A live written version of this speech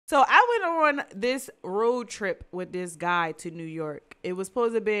So I went on this road trip with this guy to New York. It was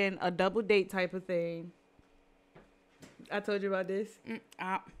supposed to have been a double date type of thing. I told you about this?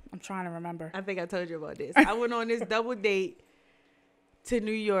 I'm trying to remember. I think I told you about this. I went on this double date to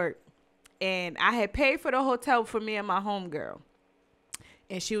New York, and I had paid for the hotel for me and my homegirl.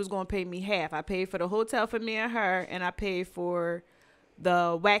 And she was going to pay me half. I paid for the hotel for me and her, and I paid for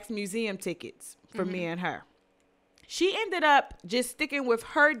the wax museum tickets for me and her. She ended up just sticking with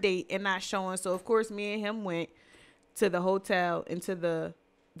her date and not showing. So, of course, me and him went to the hotel and to the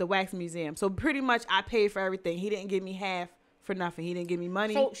wax museum. So, pretty much, I paid for everything. He didn't give me half for nothing. He didn't give me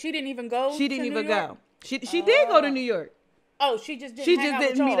money. So, she didn't even go She didn't to even New York? go. She did go to New York. Oh, she just didn't She hang just out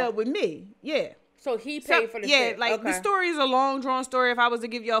didn't with meet y'all. up with me. Yeah. So, he paid for the shit. Like, the story is a long, drawn story. If I was to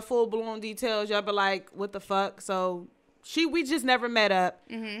give y'all full-blown details, y'all be like, what the fuck? So, we just never met up.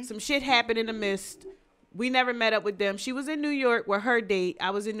 Some shit happened in the midst. We never met up with them. She was in New York with her date. I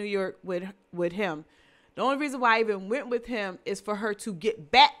was in New York with him. The only reason why I even went with him is for her to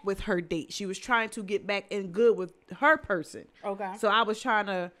get back with her date. She was trying to get back in good with her person. Okay. So I was trying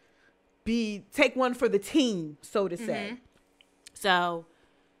to take one for the team, so to say. So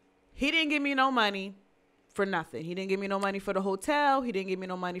he didn't give me no money for nothing. He didn't give me no money for the hotel. He didn't give me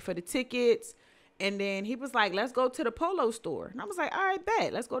no money for the tickets. And then he was like, let's go to the Polo store. And I was like, all right,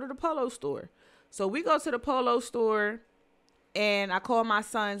 bet. Let's go to the Polo store. So we go to the Polo store, and I called my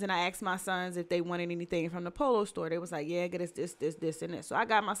sons, and I asked my sons if they wanted anything from the Polo store. They was like, yeah, get us this, and this. So I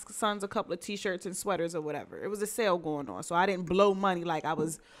got my sons a couple of T-shirts and sweaters or whatever. It was a sale going on, so I didn't blow money like I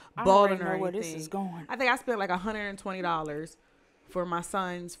was balling or anything. Where this is going. I think I spent like $120 for my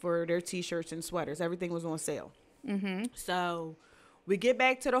sons for their T-shirts and sweaters. Everything was on sale. So we get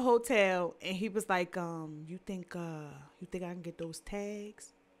back to the hotel, and he was like, you think I can get those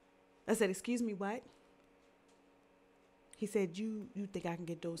tags? I said, excuse me, what? He said, you think I can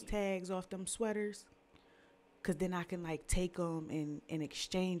get those tags off them sweaters? Because then I can, like, take them and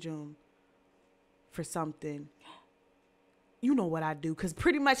exchange them for something. You know what I do. Because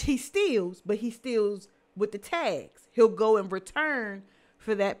pretty much he steals, but he steals with the tags. He'll go and return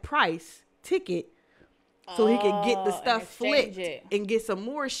for that price ticket so he can get the stuff flipped and get some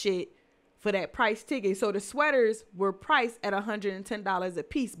more shit for that price ticket. So the sweaters were priced at $110 a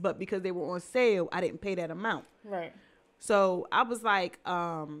piece, but because they were on sale, I didn't pay that amount. Right. So I was like,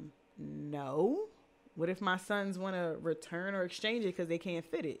 no. What if my sons want to return or exchange it because they can't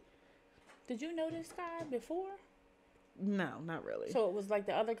fit it? Did you know this guy before? No, not really. So it was like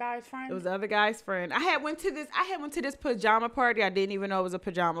the other guy's friend? It was the other guy's friend. I had went to this pajama party. I didn't even know it was a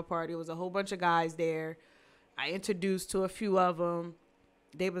pajama party. It was a whole bunch of guys there. I introduced to a few of them.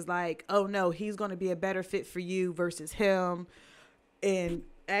 They was like, oh, no, he's going to be a better fit for you versus him. And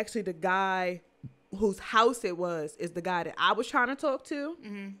actually the guy whose house it was is the guy that I was trying to talk to.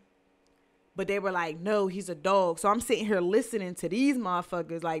 But they were like, no, he's a dog. So I'm sitting here listening to these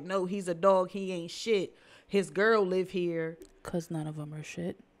motherfuckers like, no, he's a dog. He ain't shit. His girl live here. Because none of them are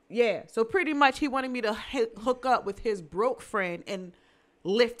shit. Yeah. So pretty much he wanted me to hook up with his broke friend and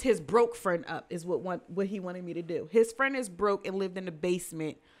lift his broke friend up is what he wanted me to do. His friend is broke and lived in the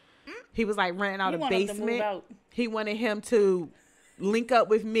basement. He was like renting out a basement. He wanted him to link up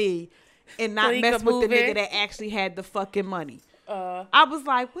with me and not mess with the nigga that actually had the fucking money. I was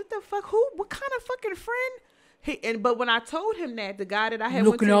like, what the fuck? What kind of fucking friend? But when I told him that, the guy that I had I'm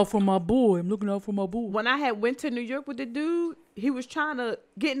looking out for my boy. When I had went to New York with the dude, he was trying to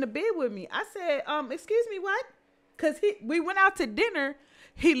get in the bed with me. I said, excuse me, what? Because we went out to dinner.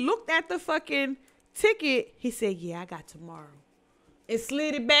 He looked at the fucking ticket. He said, yeah, I got tomorrow. And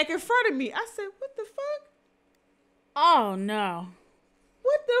slid it back in front of me. I said, what the fuck? Oh, no.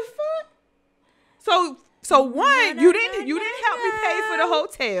 What the fuck? So one, you didn't help me pay for the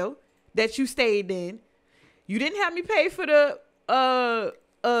hotel that you stayed in. You didn't help me pay for the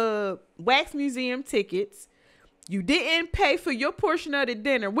wax museum tickets. You didn't pay for your portion of the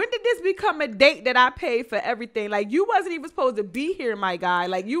dinner. When did this become a date that I paid for everything? Like, you wasn't even supposed to be here, my guy.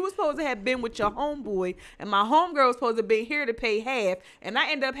 Like, you was supposed to have been with your homeboy, and my homegirl was supposed to be here to pay half, and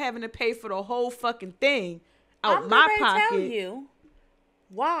I ended up having to pay for the whole fucking thing out my pocket. I'm going to tell you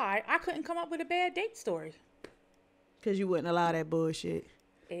why I couldn't come up with a bad date story. Because you wouldn't allow that bullshit.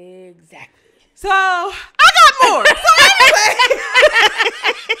 Exactly. So, I got more.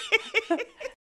 So, anyway.